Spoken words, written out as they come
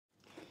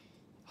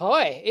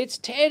Hi, it's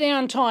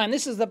teardown time.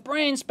 This is the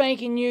brand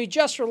spanking new,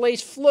 just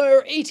released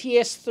FLIR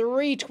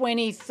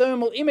ETS320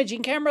 thermal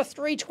imaging camera,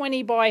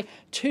 320 by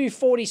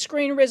 240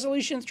 screen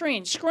resolution,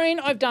 3-inch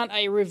screen. I've done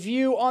a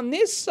review on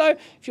this, so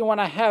if you want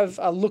to have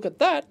a look at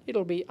that,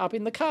 it'll be up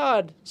in the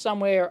card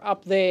somewhere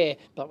up there.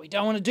 But we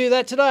don't want to do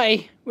that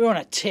today. We want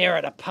to tear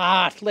it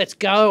apart. Let's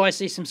go. I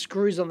see some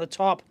screws on the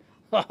top.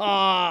 Ha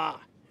ha!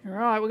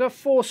 Alright, we've got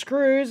 4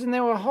 screws and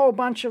there were a whole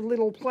bunch of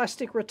little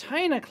plastic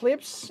retainer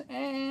clips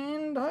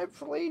and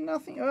hopefully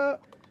nothing...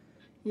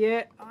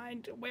 yeah,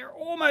 we're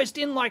almost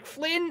in like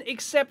Flynn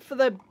except for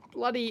the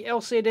bloody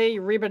LCD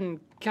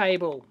ribbon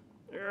cable.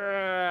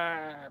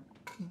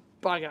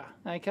 Bugger.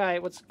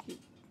 Okay,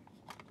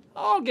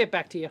 I'll get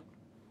back to you.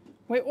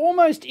 We're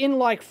almost in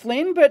like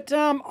Flynn, but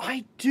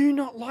I do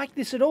not like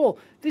this at all.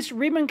 This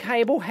ribbon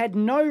cable had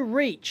no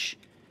reach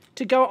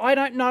to go. I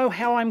don't know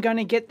how I'm going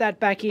to get that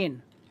back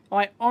in.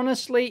 I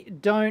honestly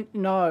don't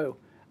know.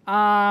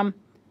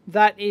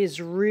 That is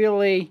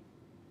really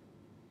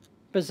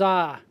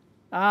bizarre.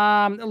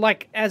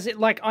 Like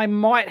I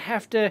might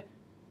have to.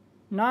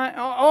 No.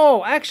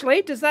 Oh,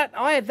 actually, does that?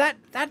 That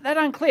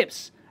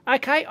unclips.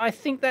 Okay, I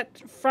think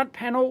that front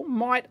panel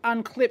might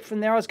unclip from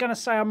there. I was going to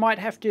say I might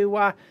have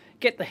to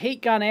get the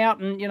heat gun out,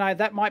 and you know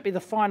that might be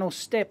the final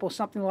step or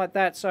something like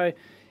that. So,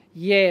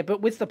 yeah,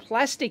 but with the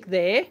plastic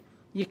there,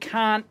 you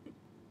can't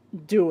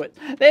do it.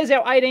 There's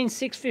our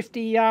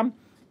 18650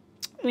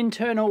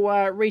 internal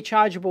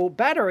rechargeable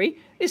battery.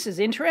 This is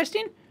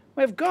interesting.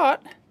 We've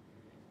got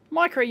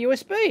micro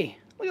USB.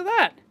 Look at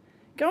that.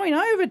 Going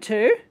over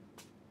to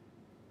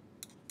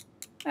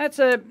is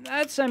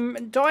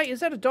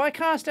that a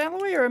die-cast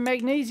alloy or a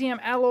magnesium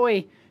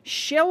alloy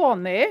shell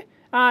on there?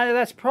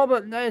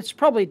 It's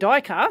probably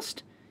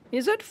die-cast.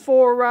 Is it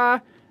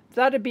for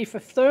that'd be for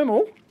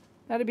thermal?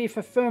 That'd be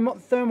for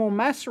thermal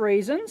mass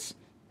reasons.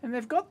 And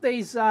they've got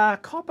these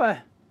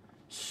copper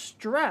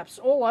straps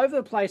all over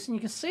the place, and you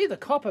can see the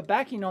copper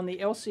backing on the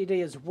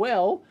LCD as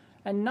well.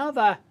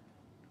 Another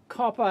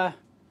copper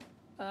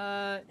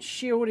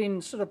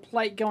shielding sort of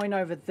plate going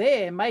over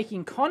there,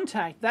 making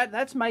contact.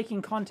 That's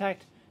making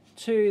contact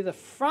to the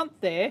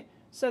front there.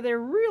 So they're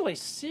really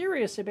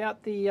serious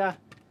about the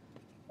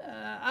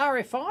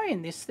RFI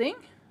in this thing.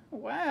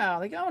 Wow,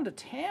 they're going to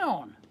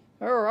town.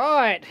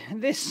 Alright,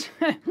 this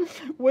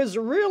was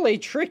really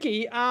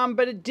tricky,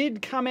 but it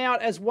did come out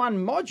as one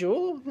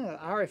module.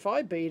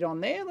 RFI bead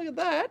on there, look at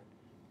that.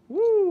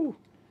 Woo,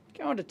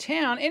 going to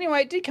town.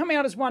 Anyway, it did come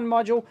out as one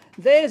module.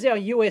 There's our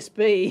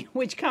USB,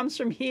 which comes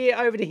from here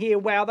over to here.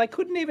 Wow, they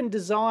couldn't even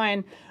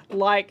design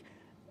like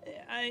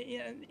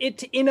it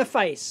to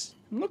interface.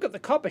 Look at the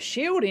copper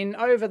shielding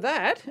over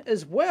that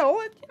as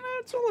well.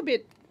 It's all a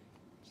bit,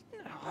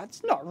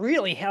 it's not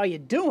really how you're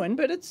doing,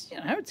 but it's,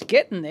 it's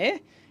getting there.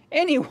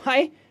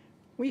 Anyway,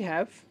 we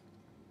have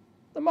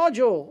the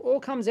module. All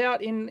comes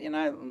out in,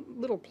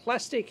 little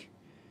plastic,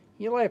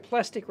 yellow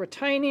plastic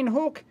retaining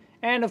hook.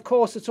 And of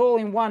course, it's all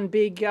in one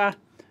big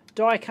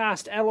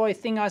die-cast alloy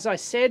thing, as I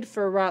said,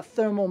 for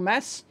thermal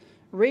mass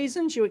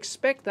reasons. You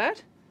expect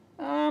that.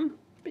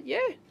 But yeah,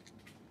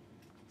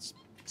 it's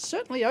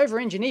certainly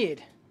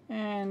over-engineered.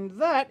 And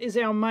that is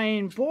our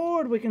main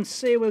board. We can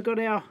see we've got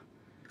our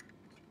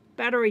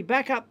battery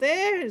backup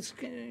there. It's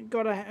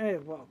got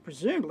well,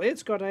 presumably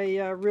it's got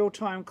a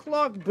real-time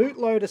clock.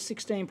 Bootloader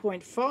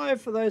 16.5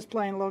 for those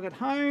playing log at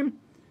home.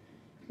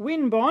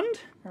 WinBond.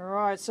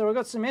 Alright, so we've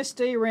got some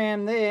SD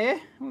RAM there.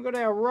 We've got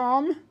our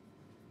ROM.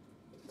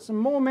 Some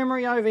more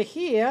memory over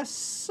here.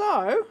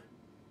 So,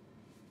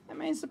 that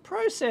means the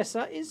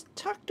processor is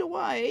tucked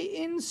away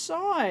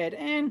inside.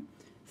 And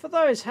for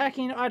those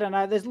hacking, I don't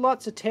know, there's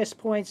lots of test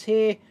points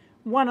here.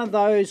 One of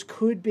those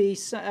could be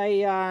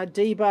a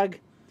debug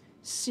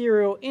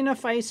serial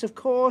interface, of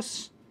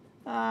course.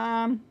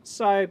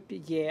 So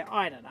yeah,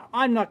 I don't know.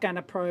 I'm not going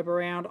to probe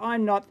around.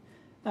 I'm not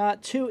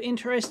too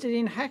interested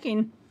in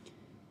hacking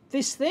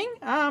this thing,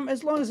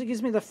 as long as it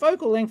gives me the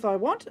focal length I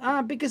want,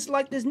 because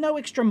like there's no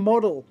extra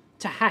model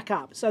to hack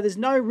up, so there's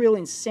no real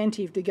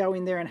incentive to go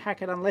in there and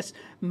hack it unless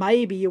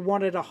maybe you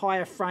wanted a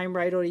higher frame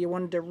rate or you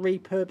wanted to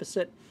repurpose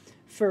it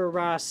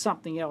for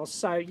something else.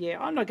 So yeah,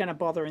 I'm not going to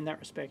bother in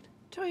that respect.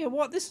 Tell you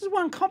what, this is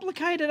one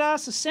complicated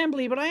ass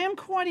assembly, but I am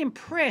quite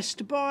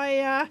impressed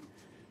by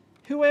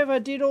whoever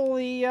did all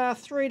the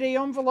 3D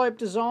envelope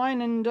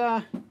design and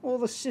all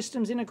the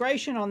systems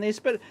integration on this.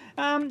 But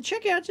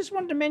check out, just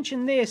wanted to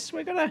mention this.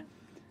 We've got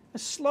a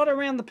slot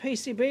around the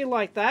PCB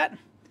like that.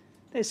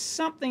 There's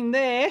something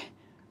there.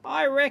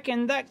 I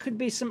reckon that could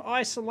be some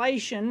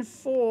isolation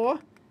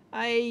for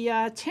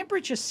a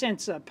temperature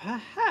sensor,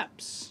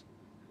 perhaps.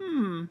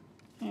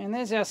 And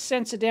there's our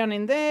sensor down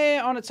in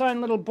there on its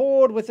own little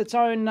board with its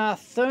own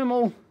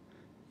thermal.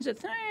 Is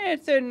it?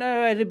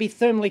 No, it'd be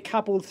thermally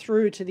coupled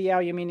through to the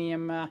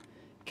aluminium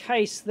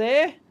case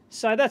there.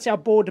 So that's our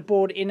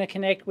board-to-board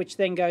interconnect, which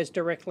then goes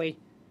directly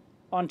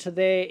onto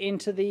there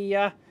into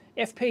the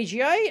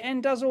FPGA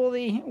and does all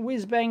the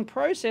whiz-bang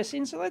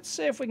processing. So let's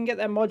see if we can get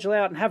that module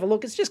out and have a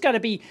look. It's just going to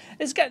be,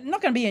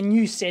 not going to be a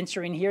new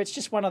sensor in here. It's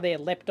just one of their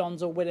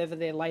leptons or whatever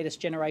their latest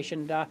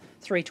generation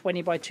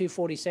 320 by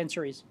 240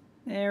 sensor is.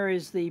 There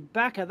is the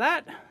back of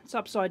that. It's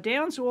upside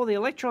down, so all the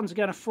electrons are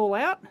going to fall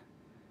out.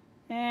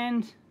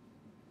 And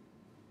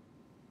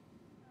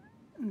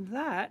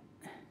that...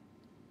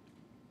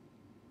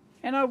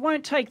 And I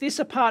won't take this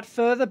apart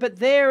further, but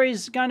there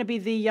is going to be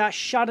the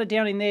shutter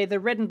down in there, the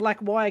red and black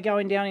wire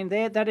going down in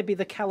there. That'd be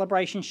the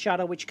calibration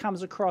shutter, which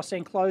comes across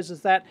and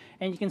closes that.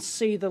 And you can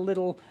see the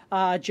little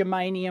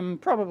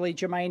germanium, probably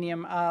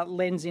germanium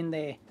lens in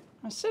there.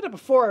 I said it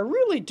before, I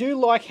really do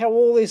like how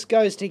all this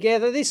goes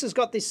together. This has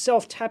got this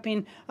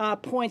self-tapping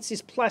points,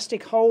 this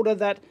plastic holder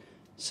that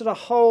sort of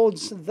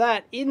holds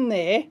that in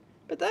there.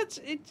 But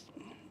it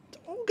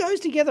all goes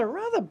together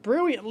rather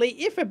brilliantly,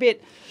 if a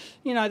bit...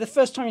 You know, the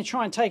first time you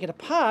try and take it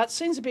apart,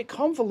 seems a bit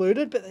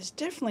convoluted, but there's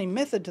definitely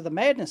method to the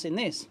madness in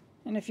this.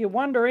 And if you're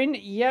wondering,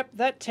 yep,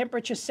 that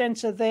temperature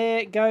sensor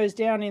there goes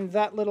down in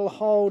that little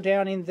hole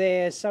down in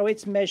there, so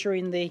it's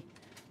measuring the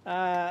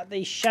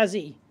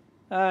chassis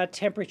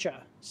temperature.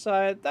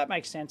 So that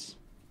makes sense.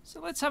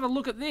 So let's have a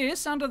look at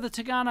this under the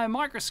Teardown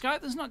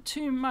microscope. There's not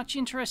too much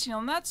interesting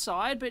on that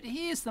side, but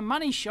here's the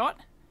money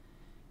shot.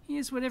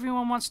 Here's what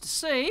everyone wants to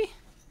see.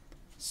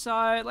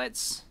 So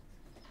let's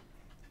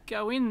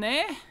go in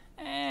there.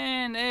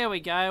 And there we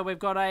go, we've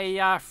got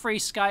a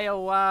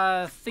freescale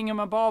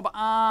thingamabob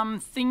arm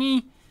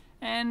thingy.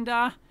 And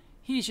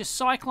here's your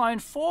Cyclone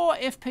 4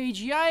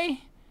 FPGA.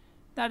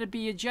 That'd be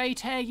your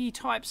JTAG-y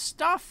type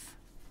stuff.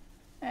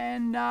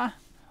 And,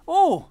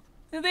 oh,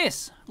 look at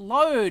this,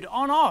 load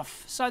on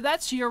off. So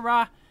that's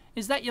your,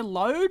 is that your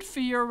load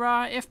for your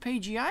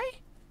FPGA?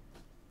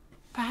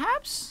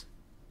 Perhaps?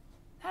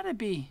 That'd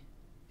be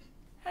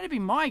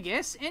my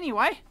guess.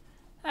 Anyway,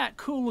 that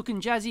cool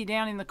looking jazzy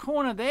down in the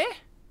corner there.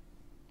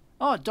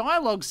 Oh,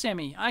 dialogue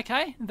semi.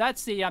 Okay,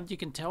 that's the, you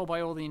can tell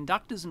by all the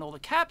inductors and all the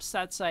caps,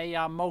 that's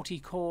a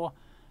multi-core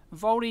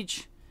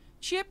voltage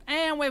chip.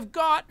 And we've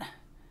got,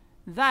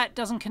 that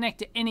doesn't connect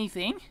to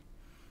anything,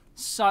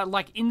 so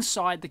like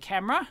inside the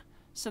camera.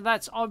 So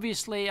that's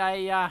obviously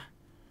a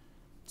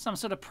some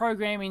sort of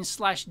programming /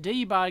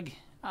 debug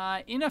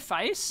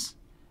interface.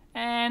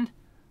 And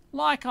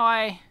like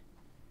I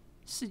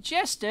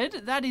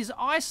suggested, that is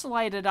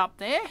isolated up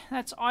there.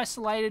 That's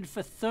isolated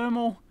for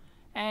thermal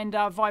and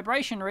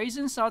vibration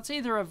reasons, so it's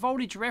either a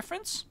voltage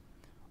reference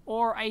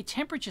or a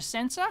temperature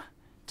sensor.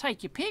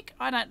 Take your pick.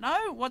 I don't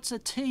know. What's a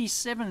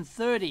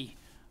T730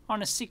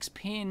 on a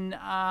 6-pin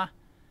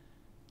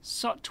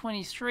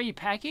SOT23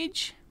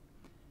 package?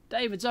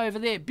 David's over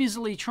there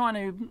busily trying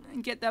to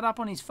get that up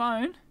on his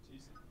phone.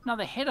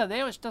 Another header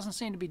there, which doesn't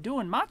seem to be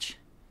doing much.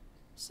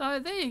 So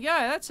there you go.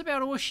 That's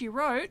about all she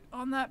wrote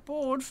on that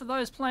board for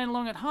those playing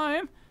along at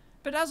home.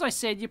 But as I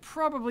said, you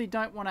probably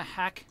don't want to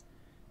hack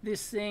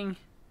this thing.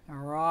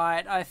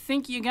 Alright, I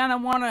think you're going to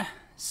want to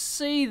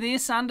see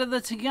this under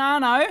the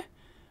Teardown.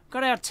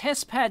 Got our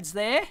test pads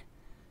there.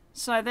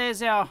 So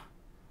there's our...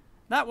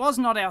 That was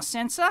not our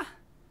sensor.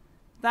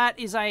 That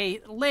is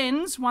a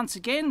lens. Once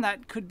again,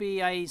 that could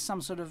be some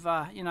sort of,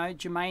 you know,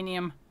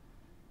 germanium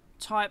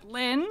type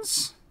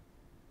lens.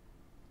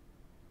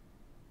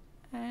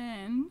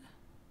 And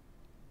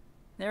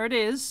there it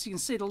is. You can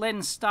see the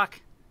lens stuck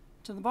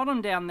to the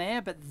bottom down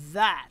there, but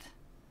that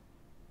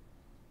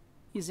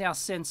is our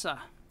sensor.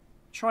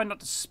 Try not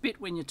to spit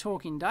when you're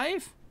talking,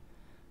 Dave.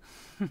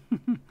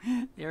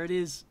 There it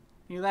is.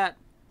 Look at that.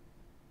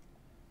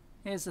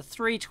 There's a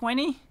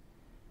 320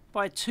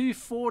 by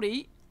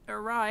 240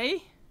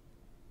 array.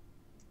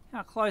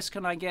 How close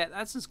can I get?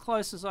 That's as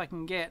close as I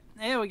can get.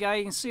 There we go.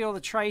 You can see all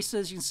the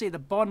traces. You can see the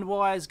bond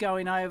wires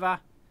going over.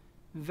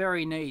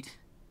 Very neat.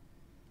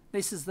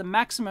 This is the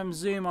maximum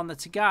zoom on the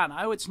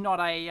Teardown. It's not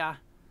a... I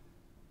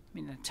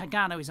mean, the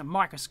Teardown is a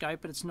microscope,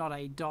 but it's not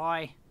a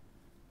dye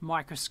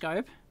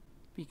microscope.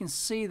 You can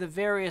see the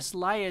various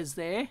layers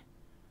there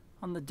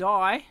on the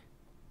die.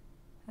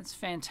 That's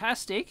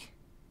fantastic.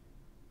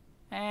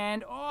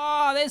 And,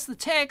 oh, there's the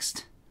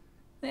text.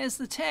 There's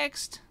the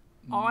text.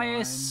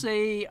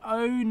 ISC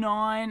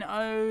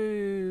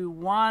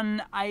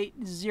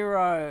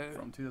 090180.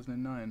 From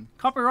 2009.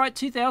 Copyright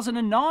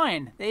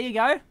 2009. There you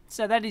go.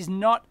 So that is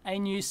not a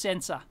new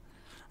sensor.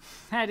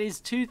 That is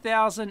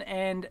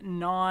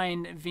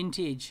 2009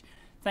 vintage.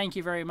 Thank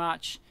you very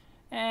much.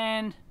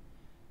 And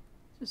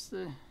just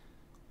the...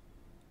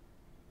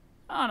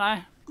 Oh no,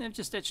 they've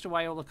just etched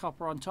away all the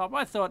copper on top.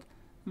 I thought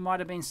it might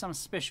have been some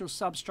special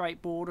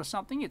substrate board or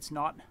something. It's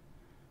not.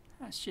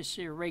 That's just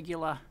your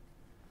regular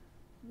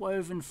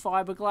woven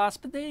fiberglass.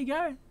 But there you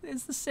go.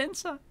 There's the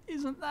sensor.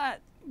 Isn't that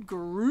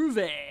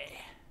groovy?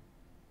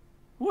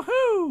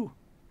 Woohoo!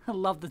 I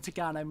love the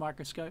Teardown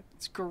microscope.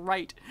 It's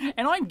great.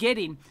 And I'm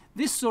getting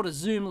this sort of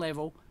zoom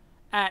level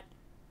at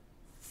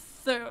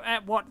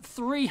what,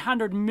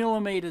 300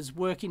 millimeters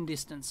working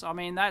distance. I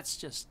mean, that's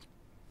just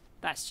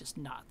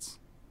nuts.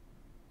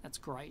 That's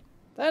great.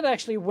 That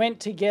actually went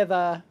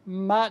together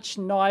much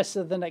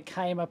nicer than it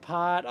came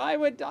apart.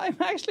 I'm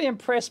actually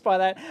impressed by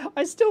that.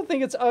 I still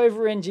think it's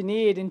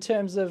over-engineered in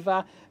terms of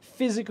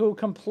physical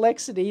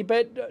complexity,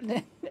 but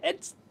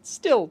it's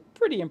still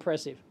pretty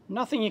impressive.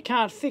 Nothing you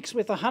can't fix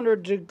with a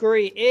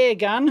 100-degree air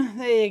gun.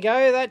 There you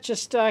go, that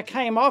just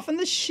came off. And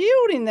the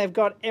shielding they've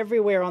got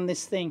everywhere on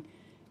this thing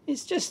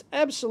is just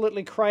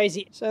absolutely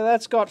crazy. So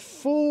that's got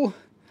full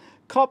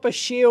copper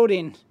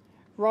shielding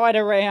right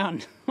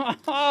around.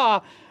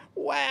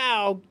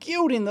 Wow,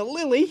 gilding the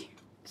lily.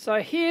 So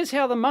here's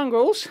how the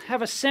mongrels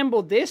have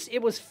assembled this. It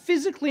was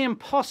physically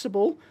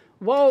impossible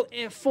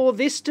for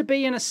this to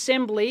be an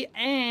assembly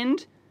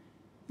and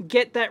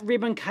get that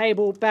ribbon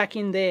cable back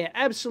in there.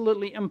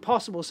 Absolutely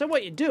impossible. So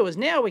what you do is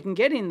now we can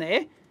get in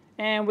there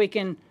and we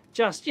can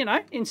just, you know,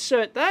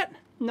 insert that.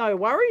 No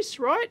worries,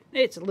 right?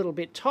 It's a little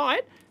bit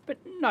tight, but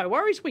no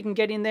worries. We can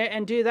get in there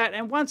and do that.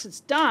 And once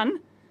it's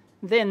done,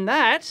 then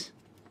that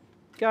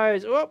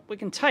goes, oh, we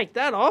can take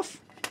that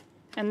off.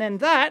 And then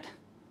that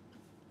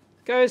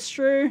goes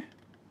through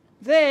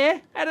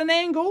there at an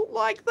angle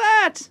like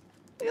that.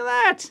 Look at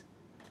that.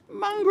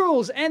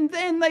 Mongrels. And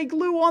then they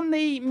glue on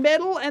the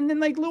metal and then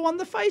they glue on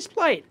the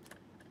faceplate.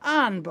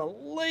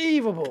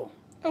 Unbelievable.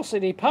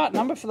 LCD part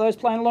number for those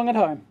playing along at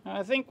home.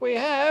 I think we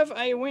have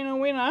a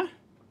winner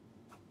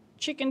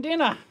chicken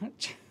dinner.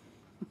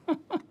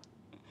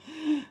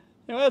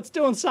 Well, it's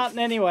doing something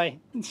anyway.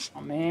 Oh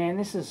man,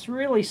 this is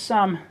really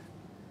some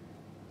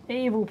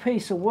evil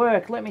piece of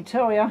work, let me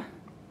tell you.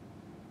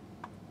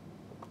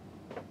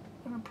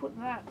 Put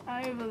that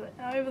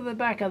over the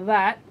back of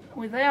that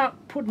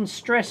without putting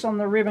stress on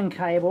the ribbon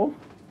cable,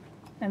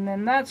 and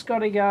then that's got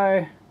to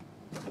go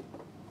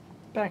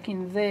back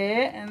in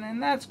there, and then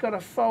that's got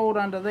to fold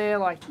under there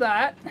like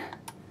that.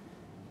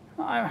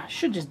 I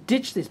should just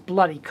ditch this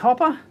bloody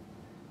copper.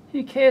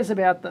 Who cares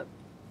about the...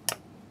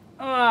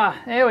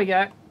 there we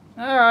go.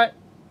 Alright.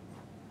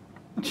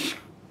 I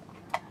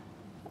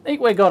think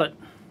we got it.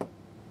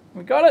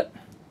 We got it.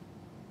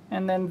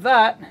 And then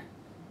that...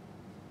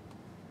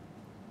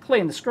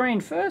 Clean the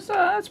screen first.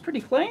 That's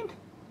pretty clean.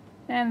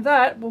 And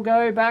that will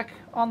go back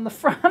on the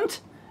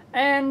front.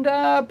 And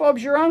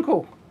Bob's your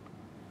uncle.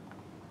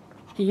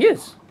 He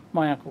is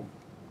my uncle.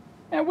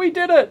 And we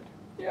did it.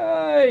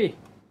 Yay.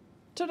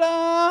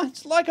 Ta-da!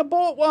 It's like I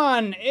bought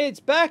one. It's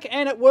back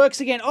and it works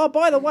again. Oh,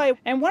 by the way,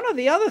 and one of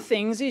the other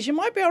things is you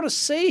might be able to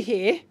see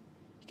here,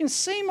 you can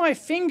see my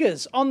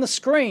fingers on the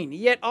screen,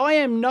 yet I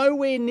am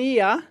nowhere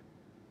near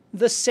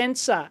the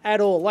sensor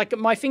at all. Like,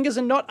 my fingers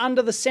are not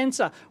under the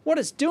sensor. What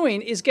it's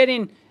doing is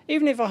getting,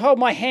 even if I hold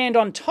my hand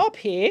on top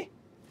here,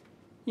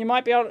 you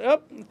might be able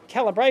to,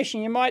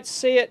 calibration, you might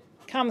see it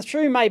come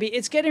through maybe.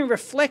 It's getting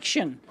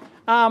reflection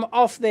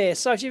off there.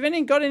 So if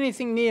you've got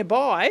anything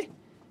nearby,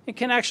 it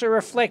can actually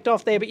reflect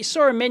off there. But you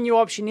saw a menu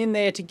option in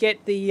there to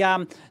get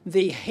the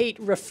heat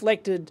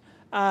reflected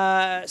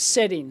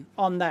setting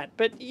on that.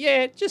 But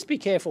yeah, just be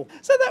careful.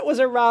 So that was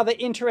a rather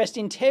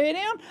interesting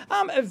teardown.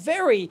 A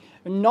very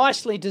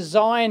nicely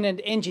designed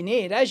and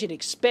engineered, as you'd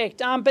expect.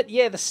 But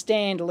yeah, the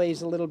stand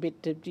leaves a little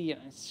bit to, you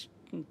know, it's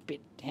a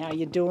bit how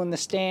you're doing the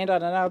stand. I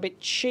don't know, a bit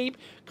cheap.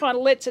 Kind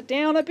of lets it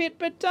down a bit.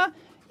 But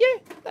yeah,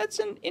 that's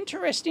an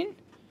interesting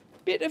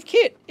bit of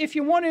kit. If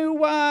you want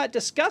to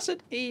discuss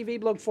it,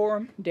 EEVblog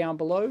forum down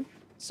below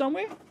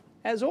somewhere.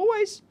 As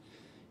always,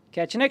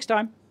 catch you next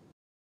time.